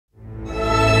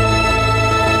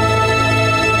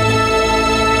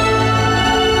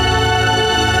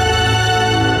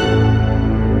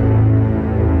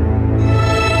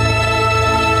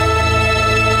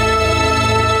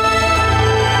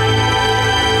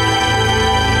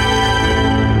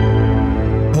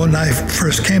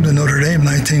first came to Notre Dame in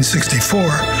 1964,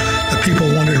 the people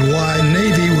wondered why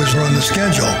Navy was on the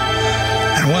schedule.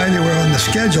 And why they were on the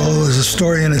schedule is a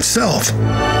story in itself.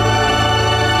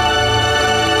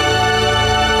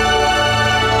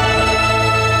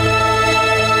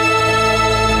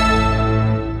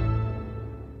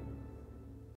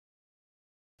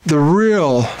 The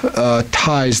real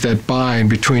ties that bind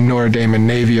between Notre Dame and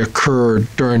Navy occurred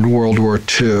during World War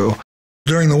II.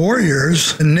 During the war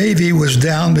years, the Navy was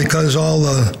down because all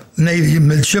the Navy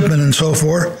midshipmen and so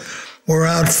forth were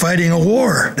out fighting a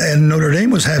war. And Notre Dame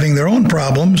was having their own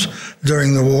problems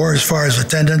during the war as far as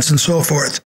attendance and so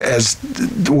forth. As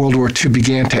World War II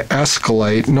began to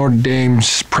escalate, Notre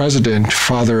Dame's president,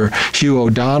 Father Hugh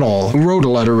O'Donnell, wrote a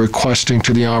letter requesting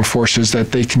to the armed forces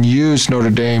that they can use Notre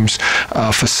Dame's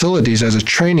facilities as a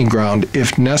training ground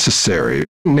if necessary.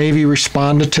 Navy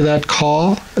responded to that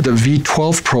call. The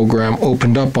V-12 program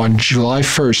opened up on July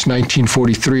 1st,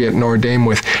 1943 at Notre Dame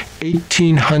with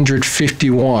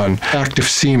 1,851 active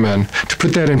seamen. To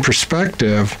put that in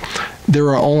perspective, there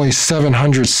were only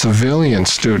 700 civilian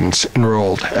students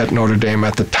enrolled at Notre Dame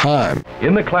at the time.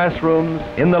 In the classrooms,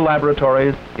 in the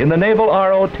laboratories, in the Naval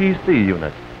ROTC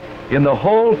unit, in the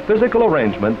whole physical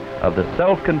arrangement of the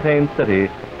self-contained city,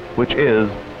 which is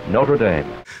Notre Dame.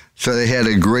 So they had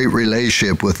a great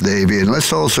relationship with Navy. And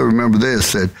let's also remember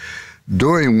this, that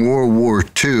during World War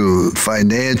II,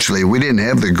 financially, we didn't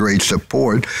have the great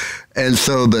support. And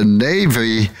so the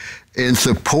Navy, in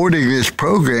supporting this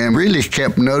program, really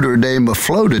kept Notre Dame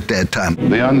afloat at that time.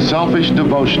 The unselfish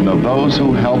devotion of those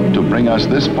who helped to bring us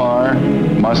this far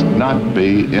must not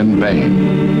be in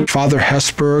vain. Father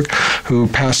Hesburgh, who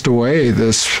passed away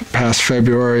this past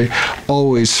February,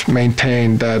 always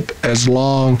maintained that as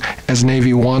long as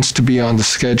Navy wants to be on the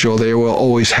schedule, they will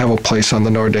always have a place on the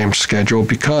Notre Dame schedule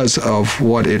because of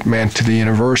what it meant to the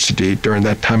university during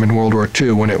that time in World War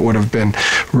II, when it would have been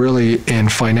really in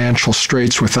financial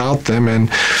straits without them.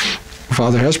 And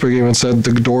Father Hesburgh even said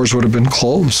the doors would have been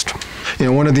closed. You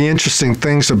know, one of the interesting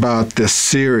things about this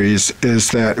series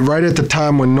is that right at the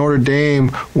time when Notre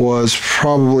Dame was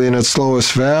probably in its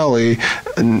lowest valley,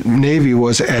 Navy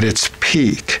was at its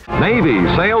peak. Navy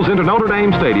sails into Notre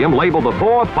Dame Stadium, labeled the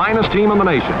fourth finest team in the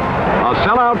nation. A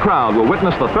sellout crowd will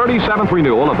witness the 37th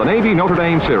renewal of the Navy-Notre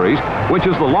Dame series, which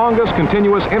is the longest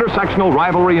continuous intersectional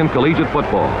rivalry in collegiate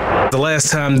football. The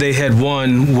last time they had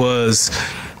won was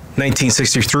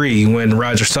 1963, when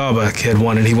Roger Staubach had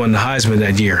won, and he won the Heisman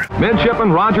that year.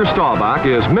 Midshipman Roger Staubach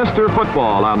is Mr.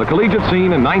 Football on the collegiate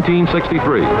scene in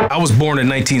 1963. I was born in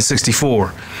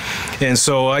 1964, and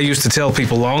so I used to tell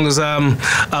people, long as I'm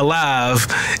alive,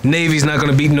 Navy's not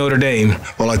going to beat Notre Dame.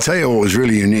 Well, I tell you what was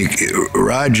really unique.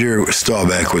 Roger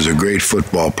Staubach was a great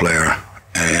football player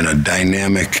and a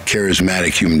dynamic,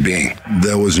 charismatic human being.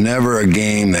 There was never a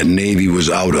game that Navy was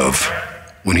out of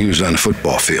when he was on the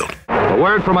football field. A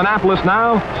word from Annapolis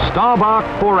now, Staubach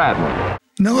for Admiral.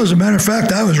 No, as a matter of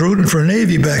fact, I was rooting for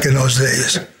Navy back in those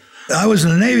days. I was in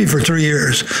the Navy for 3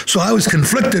 years, so I was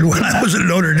conflicted when I was at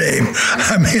Notre Dame.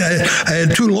 I mean, I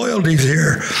had two loyalties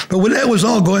here. But when that was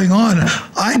all going on,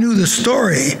 I knew the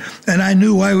story, and I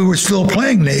knew why we were still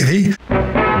playing Navy.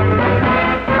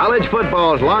 College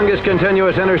football's longest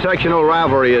continuous intersectional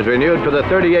rivalry is renewed for the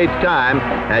 38th time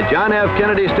at John F.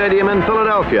 Kennedy Stadium in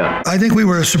Philadelphia. I think we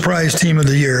were a surprise team of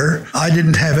the year. I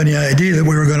didn't have any idea that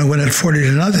we were going to win at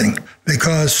 40-0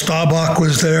 because Staubach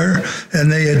was there and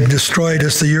they had destroyed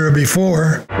us the year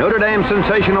before. Notre Dame's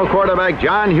sensational quarterback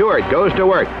John Hewitt goes to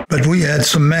work. But we had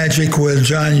some magic with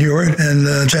John Hewitt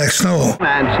and Jack Snow.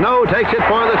 And Snow takes it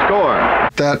for the score.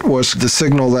 That was the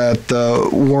signal that the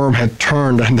worm had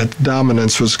turned and that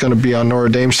dominance was going to be on Notre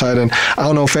Dame's side. And I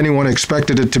don't know if anyone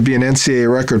expected it to be an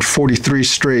NCAA record 43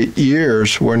 straight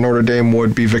years where Notre Dame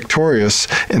would be victorious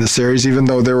in the series, even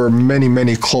though there were many,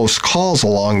 many close calls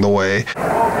along the way.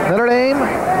 Notre Dame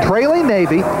trailing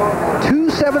Navy,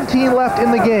 2:17 left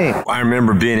in the game. I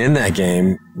remember being in that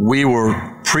game. We were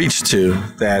preached to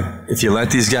that if you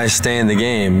let these guys stay in the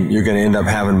game, you're going to end up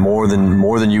having more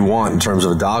than you want in terms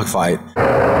of a dogfight.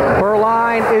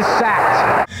 Berline is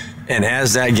sacked. And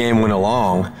as that game went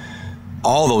along,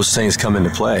 all those things come into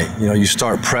play. You know, you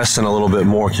start pressing a little bit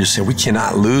more because you say, we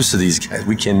cannot lose to these guys.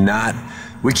 We cannot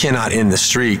end the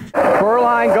streak.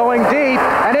 Berline going deep,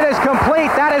 and it is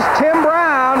complete. That is Tim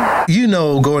Brown. You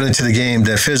know, going into the game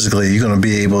that physically you're going to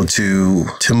be able to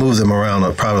move them around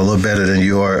probably a little better than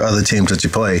you are other teams that you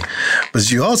play. But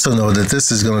you also know that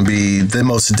this is going to be the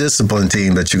most disciplined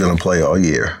team that you're going to play all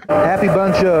year. Happy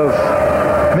bunch of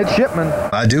midshipmen.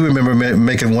 I do remember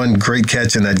making one great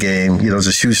catch in that game. You know, it's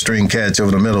a shoestring catch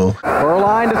over the middle.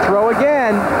 Berline to throw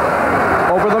again.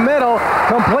 Over the middle,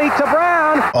 complete to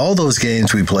Brown. all those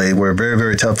games we played were very,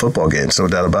 very tough football games, no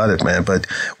doubt about it, man. But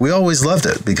we always loved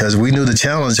it because we knew the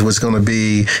challenge was going to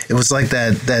be, it was like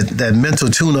that mental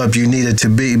tune-up you needed to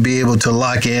be able to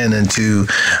lock in and to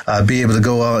be able to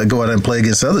go out and play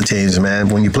against other teams, man.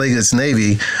 When you play against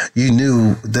Navy, you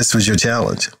knew this was your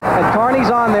challenge. And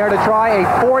Carney's on there to try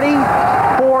a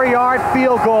 44-yard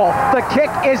field goal. The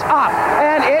kick is up,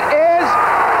 and it is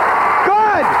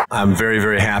good! I'm very,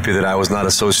 very happy that I was not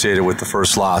associated with the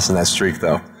first loss in that streak,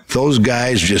 though. Those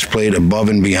guys just played above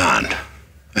and beyond.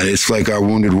 And it's like our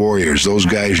wounded warriors. Those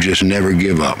guys just never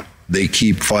give up. They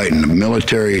keep fighting. The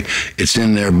military, it's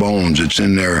in their bones. It's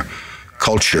in their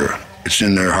culture. It's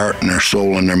in their heart and their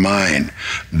soul and their mind.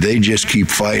 They just keep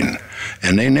fighting.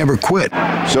 And they never quit.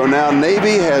 So now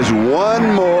Navy has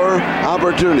one more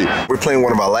opportunity. We're playing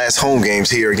one of our last home games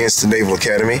here against the Naval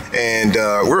Academy, and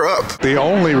we're up. The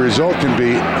only result can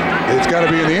be, it's got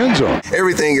to be in the end zone.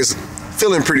 Everything is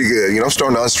feeling pretty good. You know, I'm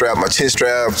starting to unstrap my chin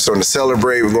strap, starting to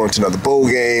celebrate. We're going to another bowl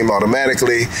game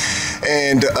automatically.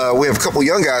 And we have a couple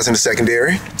young guys in the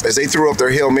secondary. As they threw up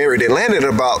their Hail Mary, they landed at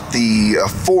about the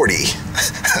 40.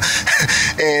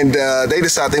 And they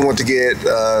decided they want to get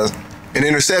an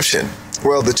interception.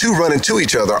 Well, the two run into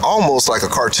each other almost like a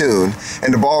cartoon,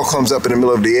 and the ball comes up in the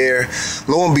middle of the air.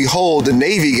 Lo and behold, the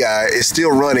Navy guy is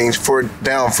still running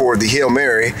down for the Hail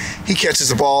Mary. He catches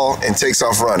the ball and takes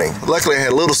off running. Luckily, I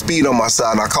had a little speed on my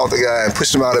side, and I caught the guy and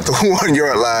pushed him out at the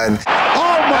 1-yard line.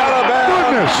 Oh, my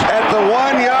goodness! At the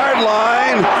 1-yard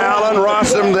line, Alan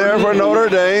Rossum there for Notre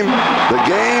Dame. The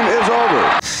game is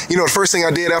over. You know, the first thing I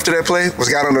did after that play was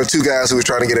got on the two guys who were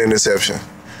trying to get an interception.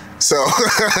 So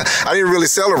I didn't really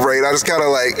celebrate. I just kind of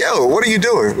like, yo, what are you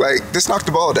doing? Like, just knock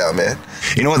the ball down, man.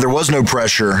 You know what? There was no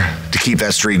pressure to keep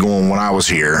that streak going when I was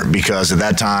here because at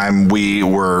that time we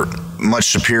were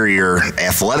much superior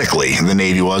athletically than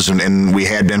Navy was, and we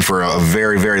had been for a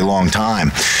very, very long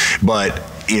time. But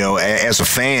you know, as a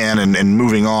fan and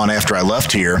moving on after I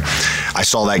left here, I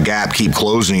saw that gap keep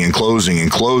closing and closing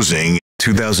and closing.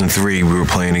 2003, we were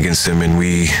playing against them, and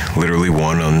we literally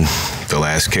won on the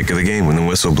last kick of the game when the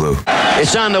whistle blew.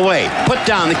 It's on the way. Put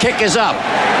down. The kick is up.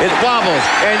 It wobbles,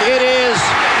 and it is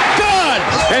good!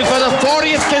 And for the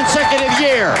 40th consecutive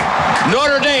year,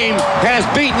 Notre Dame has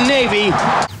beaten Navy.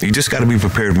 You just got to be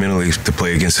prepared mentally to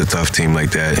play against a tough team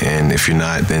like that, and if you're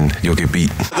not, then you'll get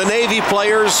beat. The Navy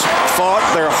players fought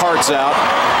their hearts out,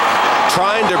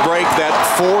 trying to break that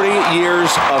 40 years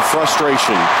of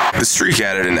frustration. The streak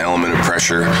added an element of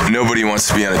pressure. Nobody wants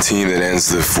to be on a team that ends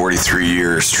the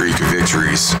 43-year streak of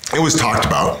victories. It was talked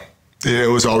about.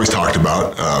 It was always talked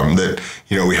about that,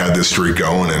 you know, we had this streak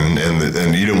going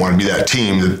and you didn't want to be that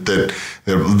team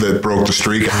that broke the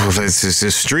streak. It's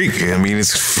a streak. I mean,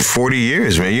 it's 40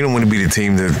 years, man. You don't want to be the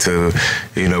team to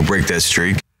you know, break that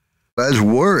streak. I was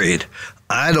worried.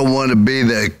 I don't want to be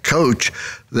the coach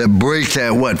that breaks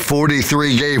that,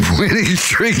 43-game winning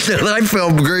streak. That I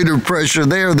felt greater pressure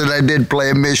there than I did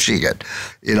playing Michigan.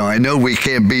 You know, I know we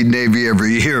can't beat Navy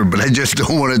every year, but I just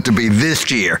don't want it to be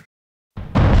this year.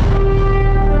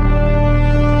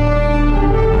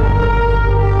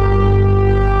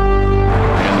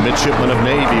 Midshipmen of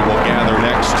Navy will gather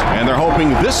next, and they're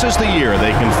hoping this is the year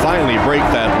they can finally break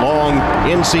that long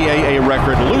NCAA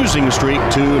record losing streak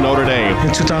to Notre Dame.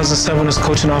 In 2007, I was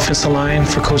coaching offensive line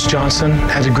for Coach Johnson.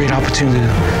 Had a great opportunity to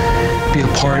be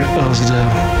a part of the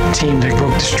team that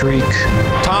broke the streak.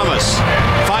 Thomas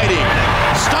fighting,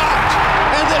 stopped,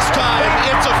 and this time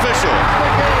it's official.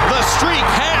 The streak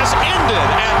has ended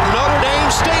at Notre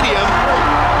Dame Stadium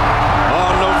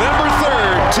on November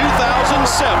 3rd,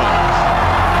 2007.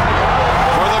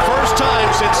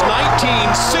 Time since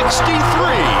 1963,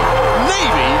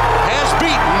 Navy has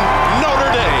beaten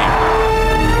Notre Dame.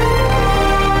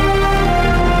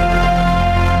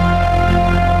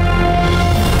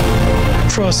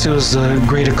 For us, it was a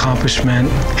great accomplishment.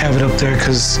 Have it up there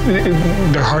because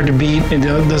they're hard to beat and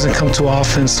it doesn't come too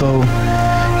often. So,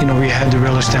 you know, we had to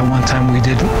relish that one time we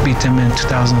did beat them in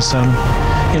 2007.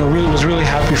 You know, was really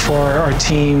happy for our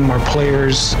team, our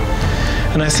players,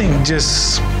 and I think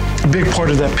just a big part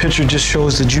of that picture just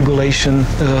shows the jubilation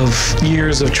of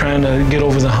years of trying to get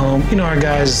over the hump. You know, our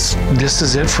guys, this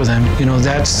is it for them. You know,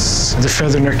 that's the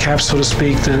feather in their cap, so to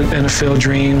speak. The NFL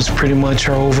dreams pretty much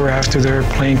are over after their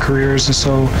playing careers. And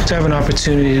so to have an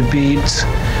opportunity to beat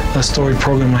a storied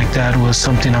program like that was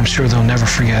something I'm sure they'll never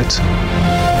forget.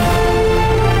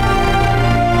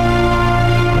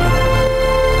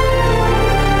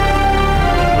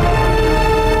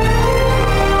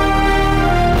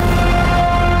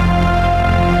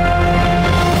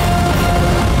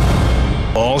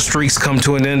 All streaks come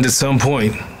to an end at some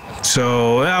point.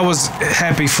 So I was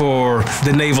happy for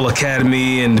the Naval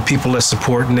Academy and the people that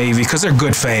support Navy because they're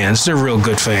good fans. They're real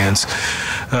good fans.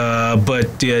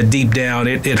 But deep down,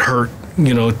 it hurt,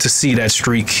 to see that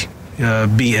streak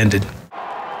be ended.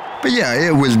 But yeah,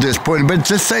 it was disappointing. But at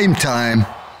the same time,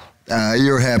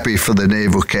 you're happy for the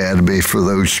Naval Academy, for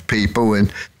those people,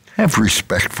 and have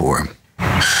respect for them.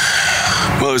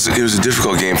 Well, it was a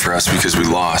difficult game for us because we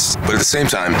lost. But at the same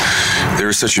time, there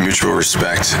was such a mutual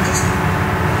respect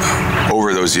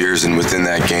over those years and within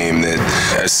that game that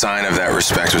a sign of that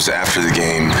respect was after the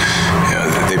game,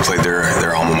 they played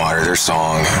their alma mater, their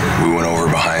song. We went over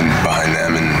behind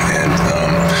them and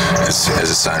as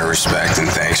a sign of respect and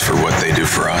thanks for what they do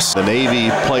for us. The Navy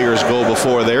players go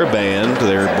before their band,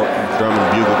 their drum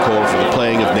and bugle corps, for the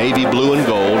playing of Navy blue and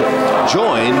gold,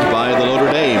 joined by the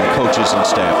Notre Dame coaches and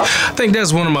staff. I think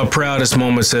that's one of my proudest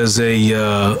moments as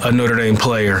a Notre Dame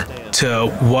player,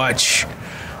 to watch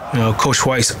Coach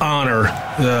White's honor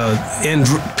and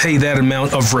pay that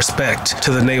amount of respect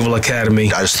to the Naval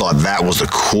Academy. I just thought that was the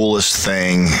coolest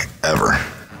thing ever.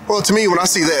 Well, to me, when I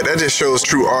see that, that just shows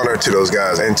true honor to those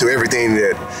guys and to everything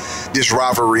that this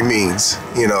rivalry means.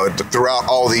 Throughout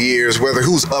all the years, whether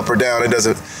who's up or down, it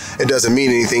doesn't mean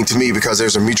anything to me because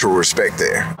there's a mutual respect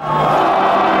there.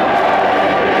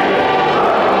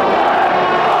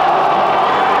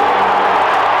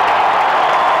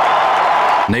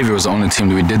 Navy was the only team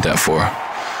that we did that for.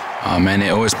 And it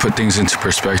always put things into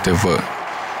perspective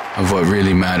of what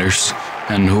really matters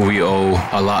and who we owe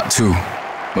a lot to.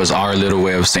 Was our little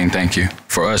way of saying thank you.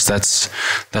 For us, that's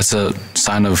a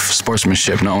sign of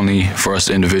sportsmanship, not only for us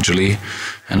individually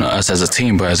and us as a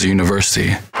team, but as a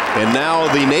university. And now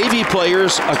the Navy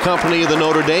players accompany the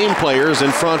Notre Dame players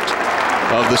in front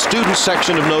of the student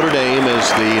section of Notre Dame as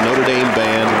the Notre Dame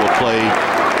band will play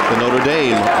the Notre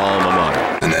Dame alma mater.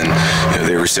 And then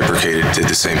they reciprocated, did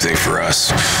the same thing for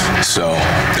us. So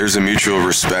there's a mutual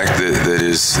respect that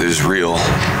is real,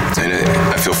 and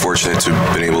I feel fortunate to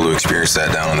have been able to experience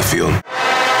that down on the field.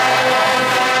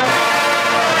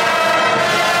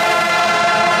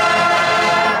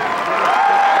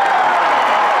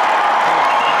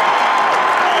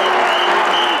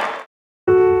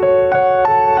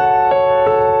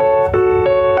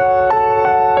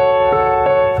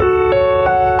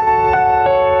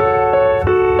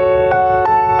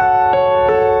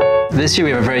 This year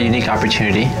we have a very unique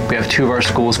opportunity. We have two of our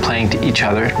schools playing each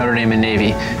other, Notre Dame and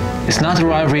Navy. It's not a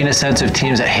rivalry in a sense of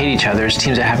teams that hate each other, it's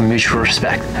teams that have a mutual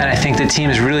respect. And I think the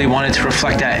teams really wanted to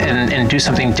reflect that and do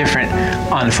something different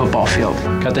on the football field.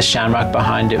 Got the shamrock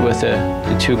behind it with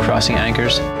the two crossing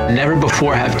anchors. Never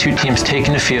before have two teams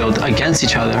taken the field against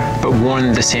each other, but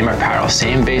worn the same apparel,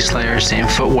 same base layer, same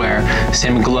footwear,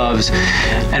 same gloves.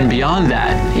 And beyond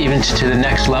that, even to the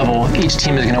next level, each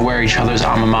team is going to wear each other's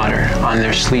alma mater on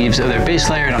their sleeves of their base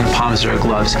layer and on the palms of their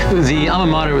gloves. The alma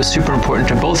mater was super important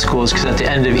to both schools because at the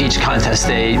end of each contest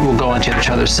they will go onto each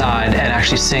other's side and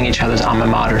actually sing each other's alma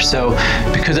mater. So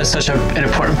because that's such an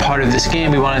important part of this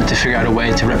game, we wanted to figure out a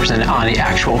way to represent it on the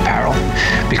actual apparel.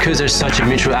 Because there's such a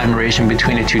mutual admiration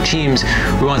between the two teams,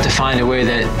 we wanted to find a way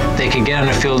that they could get on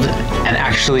the field and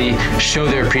actually show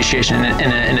their appreciation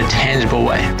in a tangible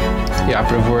way. The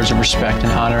operative words of respect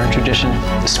and honor and tradition.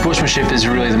 Sportsmanship is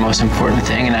really the most important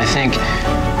thing, and I think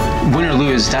win or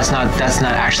lose, that's not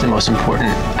actually the most important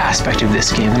aspect of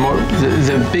this game.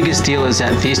 The biggest deal is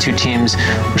that these two teams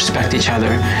respect each other,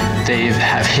 they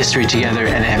have history together,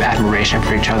 and they have admiration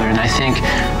for each other. And I think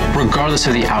regardless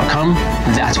of the outcome,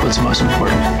 that's what's most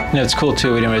important. It's cool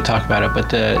too, we didn't really talk about it, but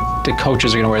the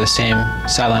coaches are going to wear the same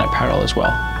sideline apparel as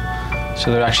well.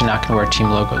 So they're actually not going to wear team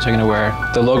logos. They're going to wear,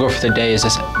 the logo for the day is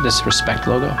this respect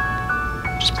logo,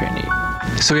 which is pretty neat.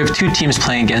 So we have two teams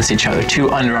playing against each other, two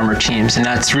Under Armour teams, and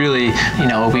that's really,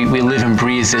 we live and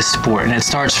breathe this sport, and it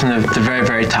starts from the very,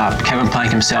 very top. Kevin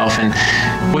Plank himself, and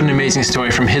what an amazing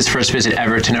story from his first visit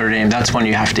ever to Notre Dame. That's one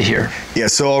you have to hear. Yeah,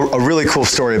 so a really cool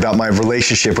story about my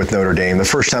relationship with Notre Dame. The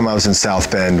first time I was in South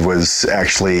Bend was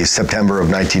actually September of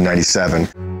 1997.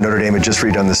 Notre Dame had just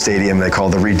redone the stadium they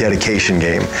called the rededication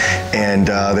game, and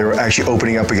they were actually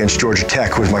opening up against Georgia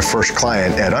Tech, who was my first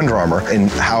client at Under Armour, and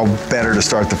how better to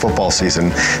start the football season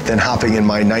than hopping in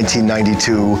my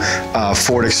 1992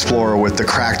 Ford Explorer with the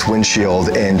cracked windshield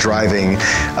and driving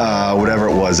whatever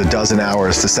it was, 12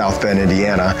 hours to South Bend,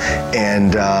 Indiana,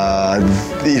 and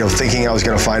thinking I was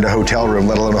going to find a hotel room,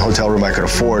 let alone a hotel room I could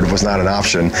afford, was not an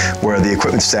option, where the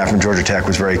equipment staff from Georgia Tech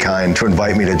was very kind to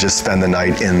invite me to just spend the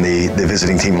night in the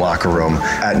visiting team locker room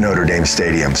at Notre Dame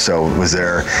Stadium. So was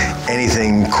there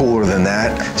anything cooler than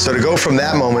that? So to go from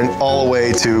that moment all the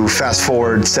way to fast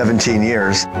forward 17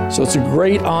 years. So it's a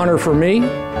great honor for me,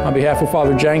 on behalf of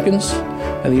Father Jenkins,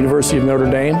 and the University of Notre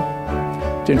Dame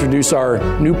to introduce our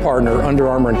new partner, Under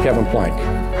Armour and Kevin Plank.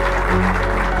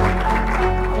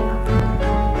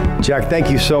 Jack, thank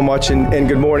you so much, and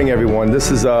good morning, everyone. This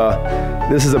is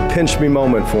a pinch me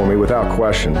moment for me, without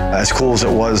question. As cool as it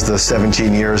was the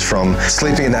 17 years from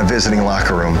sleeping in that visiting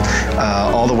locker room,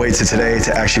 all the way to today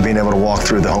to actually being able to walk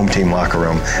through the home team locker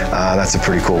room, that's a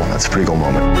pretty cool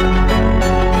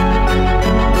moment.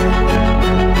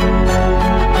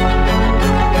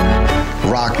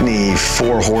 Rockney,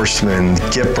 Four Horsemen,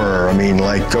 Gipper, I mean,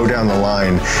 like, go down the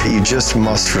line. You just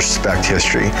must respect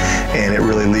history. And it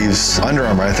really leaves Under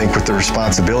Armour, I think, with the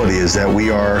responsibility is that we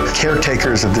are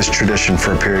caretakers of this tradition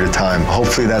for a period of time.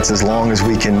 Hopefully that's as long as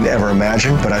we can ever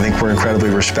imagine, but I think we're incredibly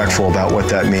respectful about what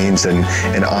that means and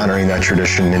honoring that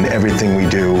tradition in everything we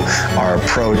do, our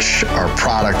approach, our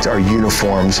product, our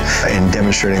uniforms, and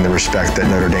demonstrating the respect that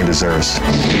Notre Dame deserves.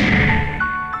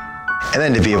 And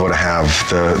then to be able to have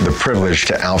the privilege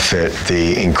to outfit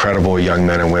the incredible young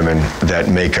men and women that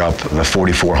make up the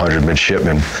 4,400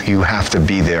 midshipmen. You have to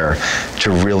be there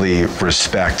to really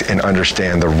respect and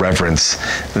understand the reverence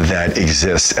that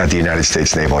exists at the United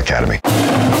States Naval Academy.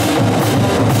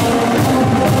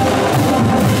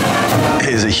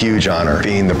 It is a huge honor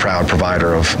being the proud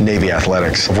provider of Navy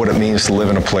athletics, of what it means to live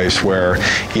in a place where,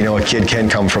 you know, a kid can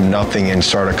come from nothing and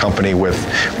start a company with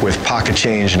pocket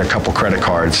change and a couple credit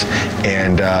cards,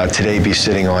 and today be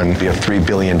sitting on a $3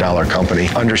 billion company.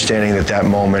 Understanding that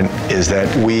moment is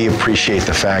that we appreciate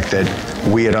the fact that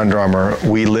we at Under Armour,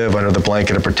 we live under the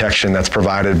blanket of protection that's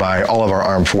provided by all of our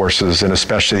armed forces and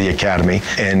especially the Academy.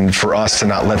 And for us to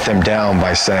not let them down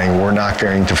by saying we're not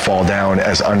going to fall down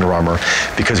as Under Armour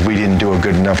because we didn't do a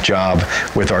good enough job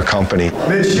with our company.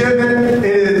 Midshipmen, it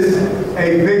is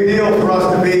a big deal for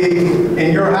us to be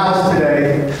in your house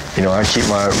today. You know, I keep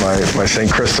my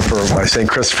St.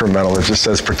 Christopher medal. It just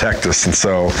says protect us, and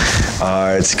so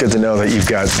it's good to know that you've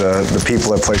got the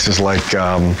people at places like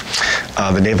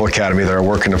the Naval Academy that are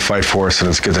working to fight for us, and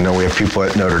it's good to know we have people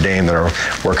at Notre Dame that are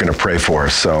working to pray for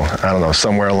us. So I don't know,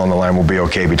 somewhere along the line we'll be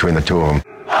okay between the two of them.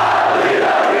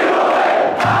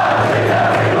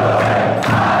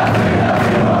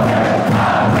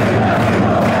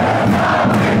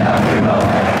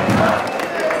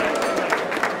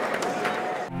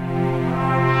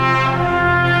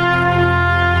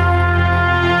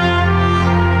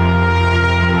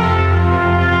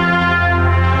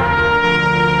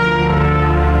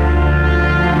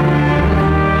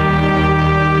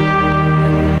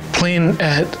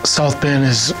 At South Bend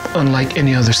is unlike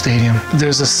any other stadium.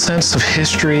 There's a sense of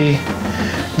history.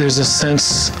 There's a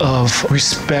sense of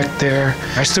respect there.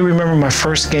 I still remember my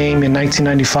first game in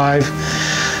 1995.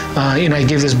 I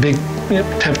gave this big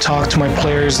pep talk to my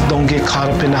players. Don't get caught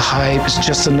up in the hype. It's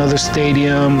just another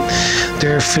stadium.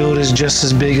 Their field is just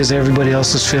as big as everybody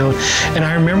else's field. And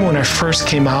I remember when I first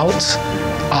came out,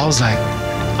 I was like,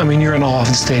 you're in awe of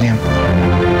the stadium.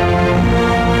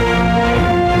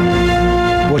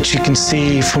 What you can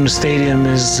see from the stadium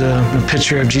is a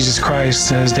picture of Jesus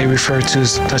Christ, as they refer to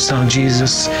as Touchdown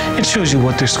Jesus. It shows you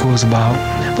what their school is about,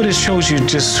 but it shows you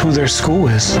just who their school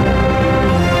is.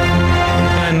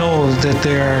 I know that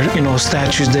there are,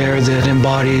 statues there that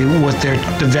embody what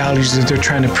the values that they're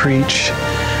trying to preach,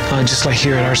 just like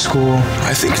here at our school.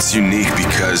 I think it's unique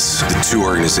because the two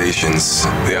organizations,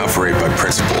 they operate by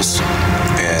principles,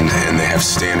 and they have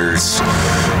standards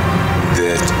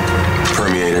that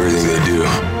permeate everything they do.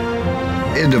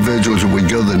 Individuals that would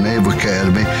go to the Naval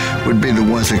Academy would be the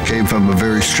ones that came from a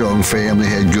very strong family,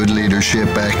 had good leadership,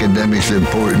 academics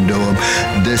important to them,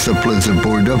 discipline's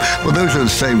important to them. Well, those are the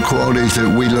same qualities that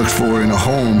we look for in a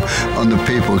home on the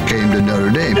people who came to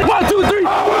Notre Dame. 1, 2, 3!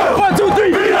 1, 2,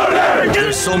 3!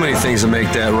 There's so many things that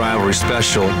make that rivalry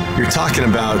special. You're talking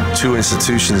about two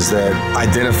institutions that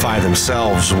identify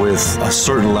themselves with a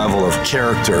certain level of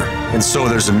character, and so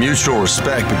there's a mutual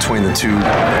respect between the two.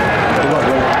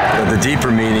 The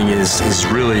deeper meaning is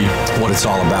really what it's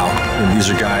all about. And these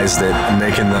are guys that are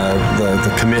making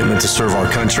the commitment to serve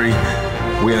our country.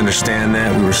 We understand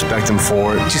that. We respect them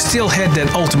for it. You still had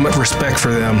that ultimate respect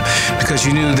for them because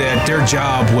you knew that their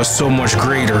job was so much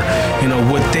greater.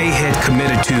 What they had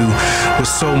committed to was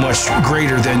so much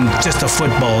greater than just a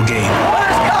football game.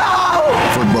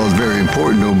 Football is very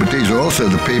important to them, but these are also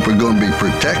the people going to be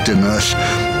protecting us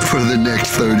for the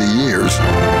next 30 years.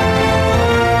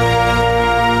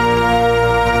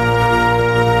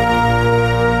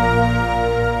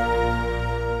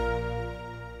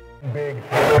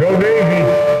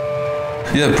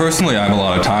 Yeah, personally, I have a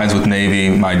lot of ties with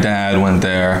Navy. My dad went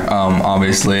there.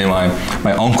 Obviously, my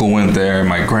uncle went there.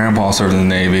 My grandpa served in the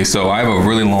Navy. So I have a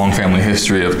really long family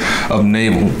history of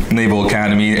Naval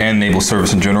Academy and naval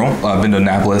service in general. I've been to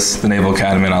Annapolis, the Naval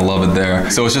Academy, and I love it there.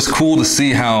 So it's just cool to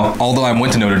see how, although I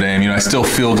went to Notre Dame, I still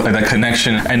feel that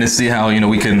connection, and to see how,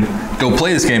 we can go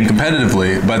play this game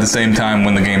competitively, but at the same time,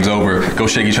 when the game's over, go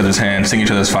shake each other's hands, sing each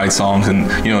other's fight songs, and,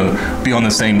 be on the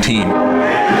same team.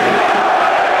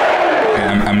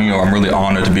 I'm really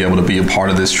honored to be able to be a part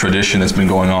of this tradition that's been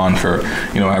going on for,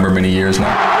 however many years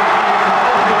now.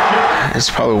 It's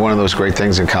probably one of those great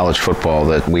things in college football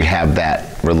that we have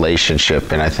that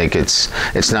relationship, and I think it's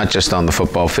not just on the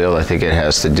football field. I think it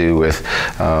has to do with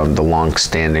the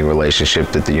long-standing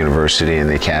relationship that the university and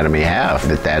the academy have,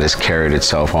 that has carried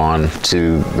itself on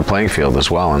to the playing field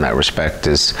as well, and that respect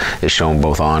is shown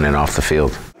both on and off the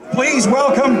field. Please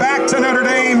welcome back to Notre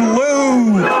Dame,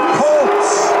 Lou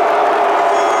Holtz.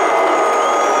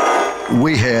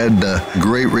 We had a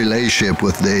great relationship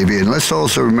with Navy, and let's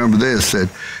also remember this, that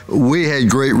we had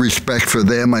great respect for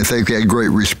them. I think they had great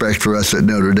respect for us at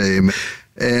Notre Dame.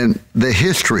 And the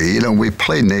history, we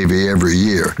play Navy every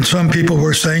year. Some people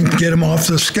were saying, get them off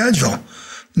the schedule.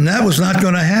 And that was not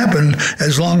going to happen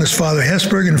as long as Father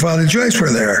Hesburgh and Father Joyce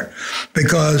were there,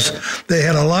 because they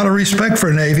had a lot of respect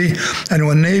for Navy, and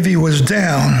when Navy was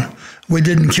down, we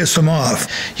didn't kiss them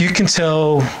off. You can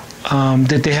tell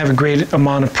that they have a great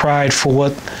amount of pride for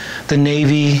what the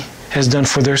Navy has done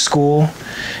for their school,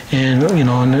 and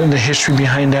and the history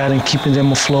behind that, and keeping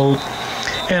them afloat.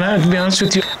 And to be honest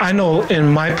with you, I know in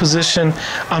my position,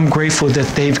 I'm grateful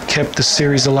that they've kept the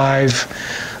series alive,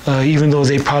 even though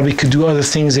they probably could do other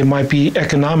things that might be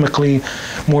economically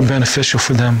more beneficial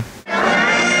for them.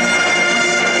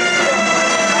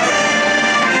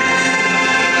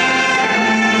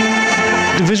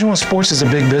 Division I sports is a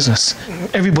big business.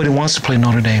 Everybody wants to play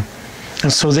Notre Dame.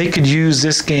 And so they could use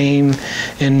this game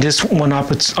and this one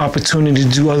opportunity to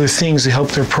do other things to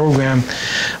help their program.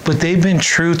 But they've been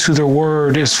true to their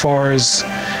word as far as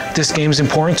this game is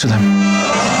important to them.